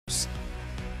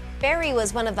Barre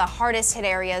was one of the hardest hit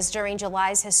areas during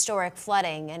July's historic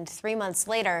flooding, and 3 months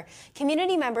later,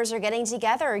 community members are getting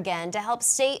together again to help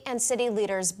state and city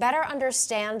leaders better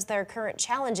understand their current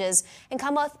challenges and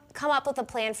come up with a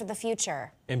plan for the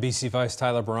future. NBC 5's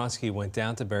Tyler Baronsky went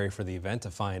down to Barre for the event to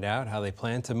find out how they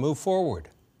plan to move forward.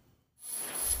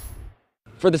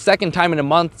 For the second time in a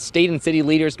month, state and city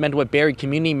leaders met with Barre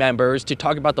community members to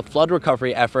talk about the flood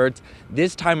recovery efforts.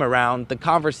 This time around, the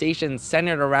conversation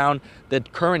centered around the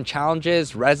current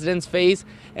challenges residents face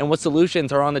and what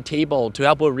solutions are on the table to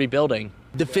help with rebuilding.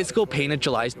 The physical pain of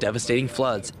July's devastating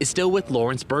floods is still with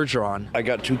Lawrence Bergeron. I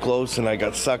got too close and I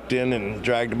got sucked in and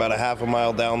dragged about a half a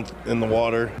mile down in the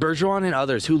water. Bergeron and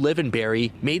others who live in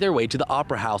Barre made their way to the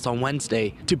Opera House on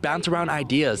Wednesday to bounce around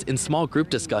ideas in small group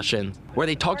discussions, where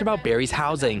they talked about Barre's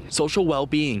housing, social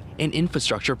well-being, and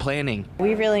infrastructure planning.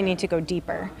 We really need to go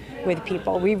deeper with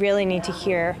people. We really need to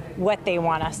hear what they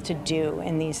want us to do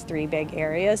in these three big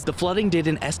areas. The flooding did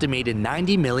an estimated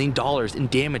 $90 million in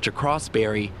damage across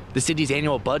Barre. The city's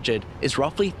annual budget is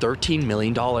roughly $13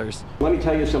 million. Let me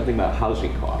tell you something about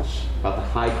housing costs, about the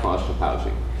high cost of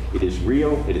housing. It is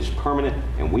real, it is permanent,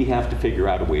 and we have to figure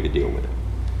out a way to deal with it.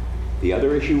 The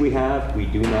other issue we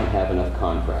do not have enough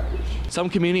contractors. Some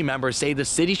community members say the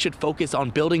city should focus on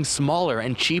building smaller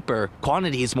and cheaper.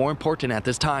 Quantity is more important at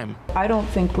this time. I don't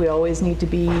think we always need to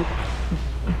be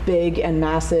big and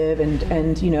massive,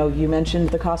 and you know, you mentioned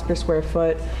the cost per square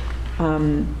foot.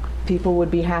 People would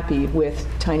be happy with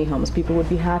tiny homes. People would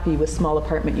be happy with small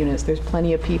apartment units. There's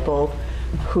plenty of people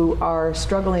who are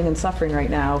struggling and suffering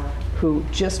right now who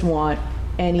just want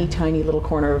any tiny little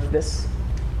corner of this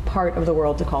part of the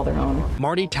world to call their own.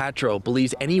 Marty Tatro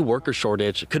believes any worker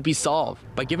shortage could be solved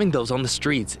by giving those on the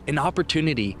streets an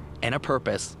opportunity and a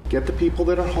purpose. Get the people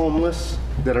that are homeless,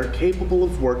 that are capable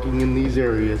of working in these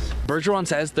areas. Bergeron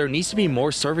says there needs to be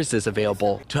more services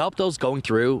available to help those going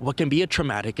through what can be a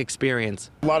traumatic experience.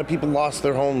 A lot of people lost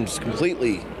their homes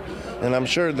completely, and I'm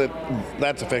sure that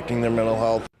that's affecting their mental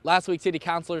health. Last week, city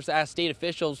councilors asked state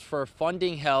officials for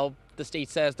funding help. The state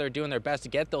says they're doing their best to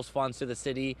get those funds to the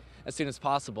city as soon as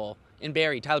possible. In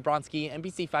Barre, Tyler Baronsky,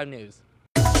 NBC 5 News.